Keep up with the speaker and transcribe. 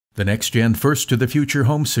The Next Gen First to the Future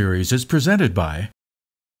Home Series is presented by.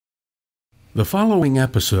 The following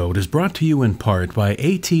episode is brought to you in part by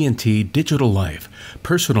AT&T Digital Life,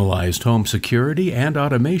 personalized home security and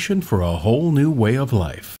automation for a whole new way of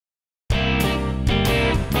life.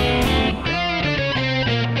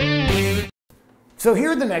 So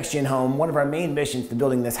here at the Next Gen Home, one of our main missions to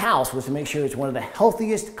building this house was to make sure it's one of the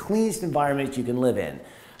healthiest, cleanest environments you can live in.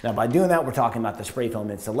 Now by doing that, we're talking about the spray foam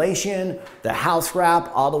insulation, the house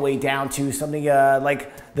wrap, all the way down to something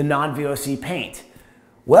like the non-VOC paint.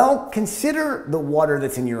 Well, consider the water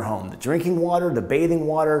that's in your home, the drinking water, the bathing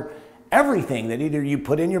water, everything that either you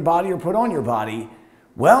put in your body or put on your body.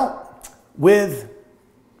 Well, with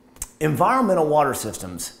environmental water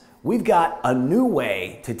systems, we've got a new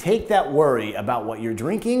way to take that worry about what you're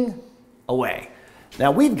drinking away. Now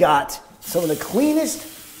we've got some of the cleanest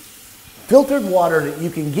filtered water that you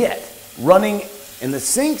can get running in the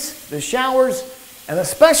sinks, the showers, and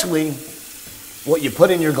especially what you put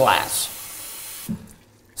in your glass.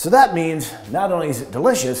 So that means not only is it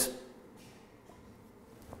delicious,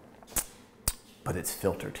 but it's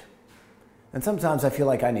filtered. And sometimes I feel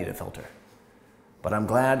like I need a filter, but I'm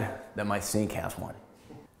glad that my sink has one.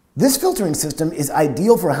 This filtering system is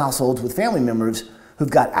ideal for households with family members who've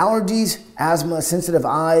got allergies, asthma, sensitive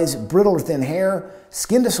eyes, brittle or thin hair,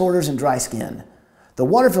 skin disorders, and dry skin. The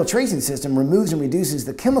water filtration system removes and reduces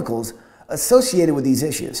the chemicals associated with these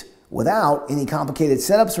issues without any complicated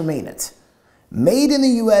setups or maintenance. Made in the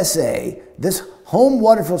USA, this home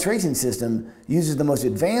water filtration system uses the most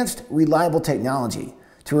advanced, reliable technology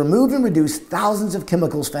to remove and reduce thousands of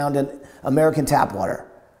chemicals found in American tap water.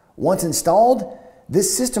 Once installed,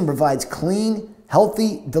 this system provides clean,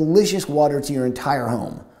 healthy, delicious water to your entire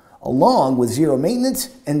home, along with zero maintenance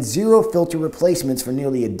and zero filter replacements for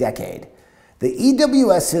nearly a decade. The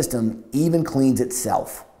EWS system even cleans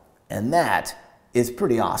itself, and that is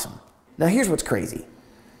pretty awesome. Now here's what's crazy.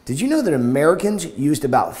 Did you know that Americans used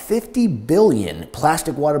about 50 billion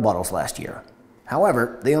plastic water bottles last year?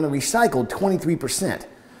 However, they only recycled 23%,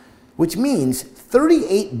 which means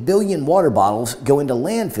 38 billion water bottles go into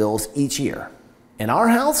landfills each year. In our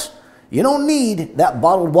house, you don't need that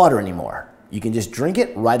bottled water anymore. You can just drink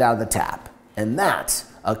it right out of the tap. And that's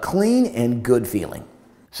a clean and good feeling.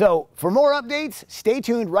 So for more updates, stay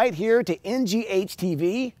tuned right here to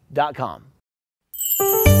nghtv.com.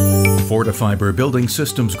 Fortifiber Building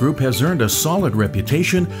Systems Group has earned a solid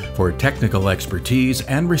reputation for technical expertise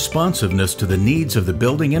and responsiveness to the needs of the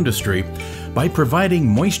building industry by providing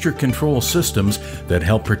moisture control systems that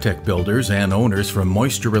help protect builders and owners from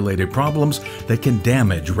moisture-related problems that can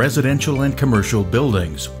damage residential and commercial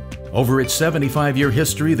buildings. Over its 75-year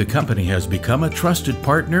history, the company has become a trusted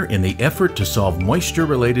partner in the effort to solve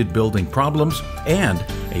moisture-related building problems and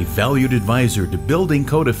a valued advisor to building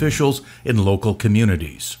code officials in local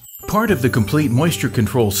communities. Part of the complete moisture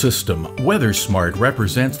control system, WeatherSmart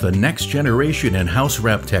represents the next generation in house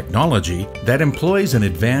wrap technology that employs an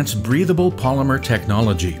advanced breathable polymer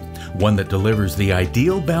technology, one that delivers the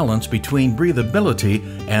ideal balance between breathability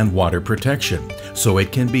and water protection, so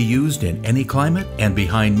it can be used in any climate and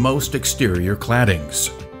behind most exterior claddings.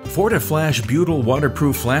 FortiFlash butyl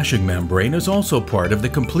waterproof flashing membrane is also part of the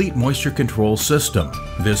complete moisture control system.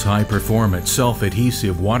 This high-performance,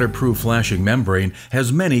 self-adhesive waterproof flashing membrane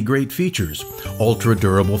has many great features: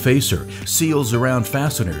 ultra-durable facer, seals around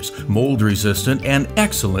fasteners, mold-resistant, and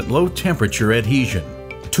excellent low-temperature adhesion.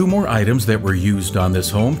 Two more items that were used on this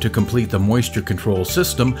home to complete the moisture control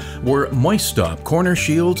system were MoistStop Corner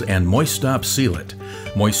Shields and MoistStop Sealant.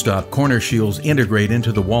 MoistStop Corner Shields integrate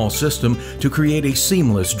into the wall system to create a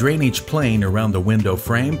seamless drainage plane around the window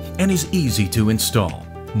frame and is easy to install.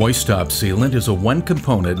 MoistStop Sealant is a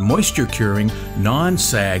one-component, moisture-curing,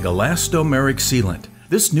 non-sag elastomeric sealant.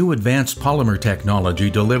 This new advanced polymer technology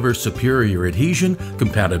delivers superior adhesion,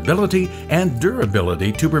 compatibility, and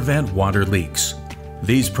durability to prevent water leaks.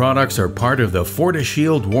 These products are part of the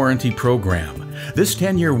FortiShield warranty program. This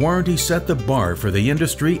 10-year warranty set the bar for the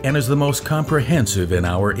industry and is the most comprehensive in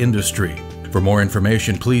our industry. For more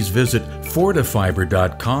information, please visit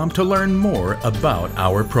fortifiber.com to learn more about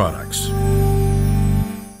our products.